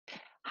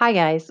Hi,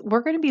 guys.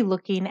 We're going to be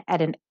looking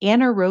at an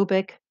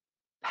anaerobic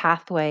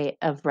pathway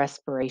of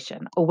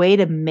respiration, a way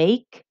to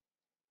make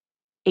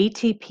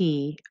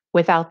ATP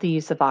without the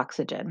use of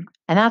oxygen,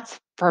 and that's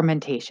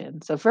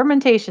fermentation. So,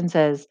 fermentation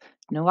says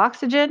no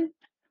oxygen,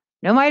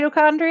 no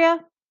mitochondria,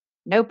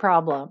 no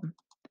problem.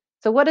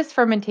 So, what is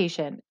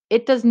fermentation?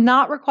 It does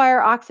not require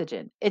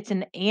oxygen, it's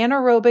an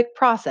anaerobic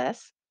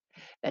process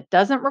that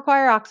doesn't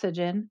require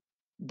oxygen,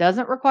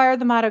 doesn't require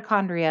the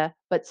mitochondria,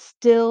 but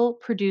still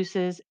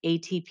produces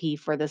ATP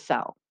for the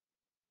cell.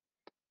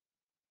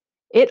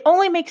 It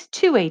only makes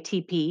 2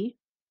 ATP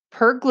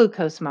per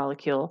glucose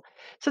molecule,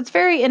 so it's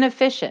very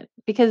inefficient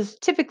because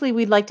typically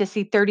we'd like to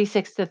see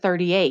 36 to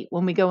 38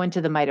 when we go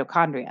into the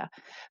mitochondria.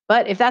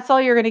 But if that's all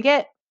you're going to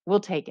get, we'll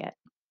take it.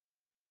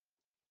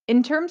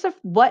 In terms of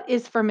what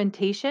is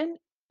fermentation,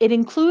 it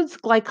includes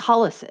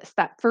glycolysis,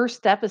 that first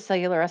step of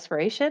cellular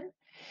respiration,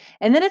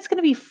 and then it's going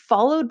to be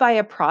followed by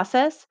a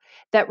process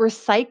that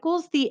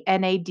recycles the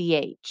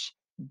NADH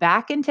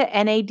back into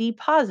NAD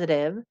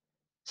positive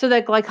so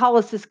that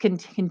glycolysis can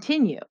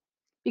continue.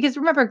 Because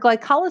remember,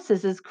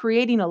 glycolysis is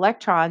creating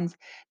electrons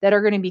that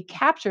are going to be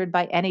captured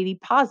by NAD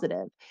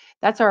positive.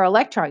 That's our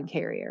electron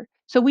carrier.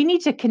 So we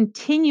need to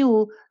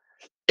continually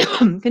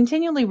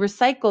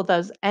recycle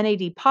those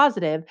NAD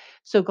positive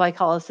so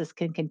glycolysis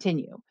can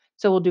continue.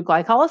 So we'll do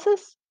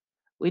glycolysis,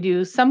 we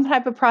do some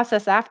type of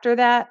process after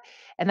that,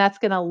 and that's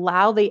going to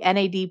allow the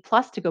NAD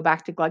plus to go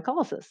back to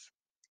glycolysis.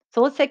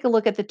 So let's take a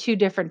look at the two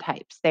different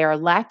types. They are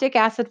lactic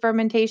acid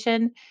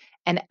fermentation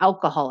and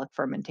alcoholic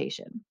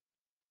fermentation.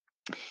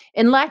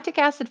 In lactic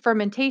acid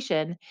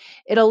fermentation,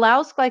 it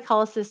allows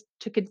glycolysis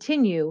to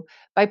continue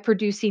by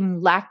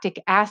producing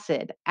lactic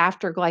acid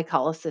after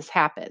glycolysis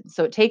happens.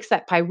 So it takes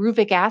that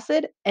pyruvic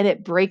acid and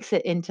it breaks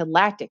it into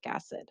lactic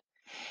acid.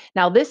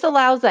 Now, this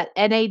allows that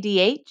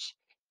NADH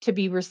to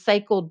be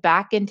recycled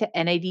back into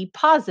NAD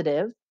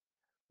positive,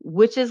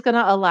 which is going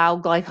to allow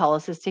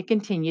glycolysis to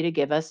continue to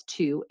give us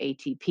 2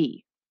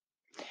 ATP.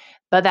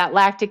 But that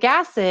lactic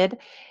acid,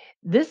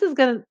 this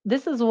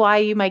is why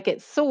you might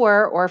get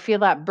sore or feel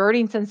that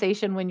burning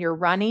sensation when you're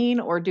running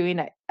or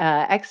doing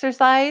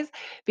exercise,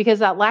 because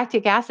that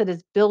lactic acid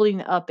is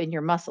building up in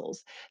your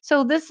muscles.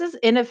 So this is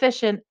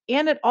inefficient,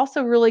 and it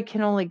also really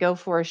can only go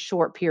for a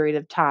short period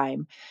of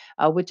time,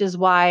 which is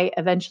why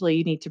eventually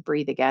you need to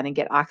breathe again and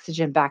get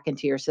oxygen back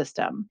into your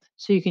system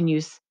so you can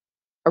use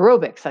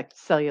aerobics like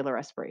cellular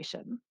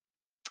respiration.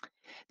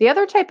 The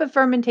other type of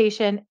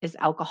fermentation is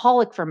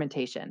alcoholic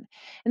fermentation.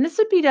 And this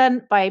would be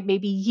done by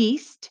maybe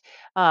yeast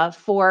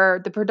for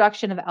the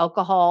production of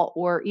alcohol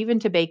or even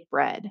to bake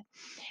bread.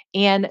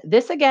 And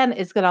this again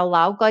is going to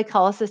allow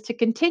glycolysis to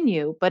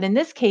continue, but in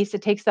this case,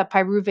 it takes that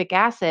pyruvic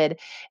acid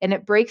and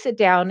it breaks it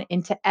down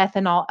into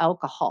ethanol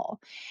alcohol.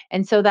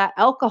 And so that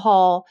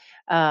alcohol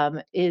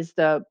is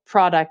the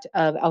product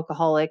of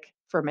alcoholic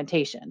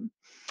fermentation.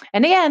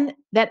 And again,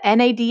 that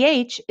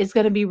NADH is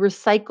going to be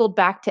recycled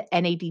back to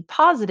NAD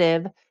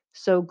positive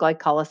so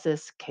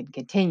glycolysis can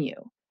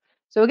continue.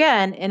 So,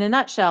 again, in a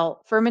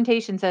nutshell,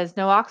 fermentation says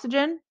no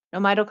oxygen, no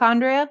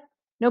mitochondria,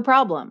 no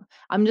problem.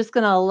 I'm just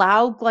going to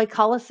allow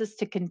glycolysis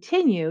to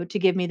continue to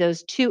give me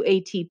those 2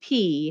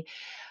 ATP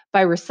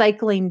by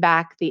recycling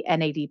back the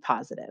NAD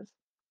positive.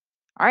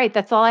 All right,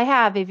 that's all I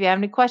have. If you have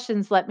any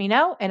questions, let me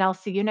know, and I'll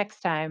see you next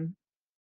time.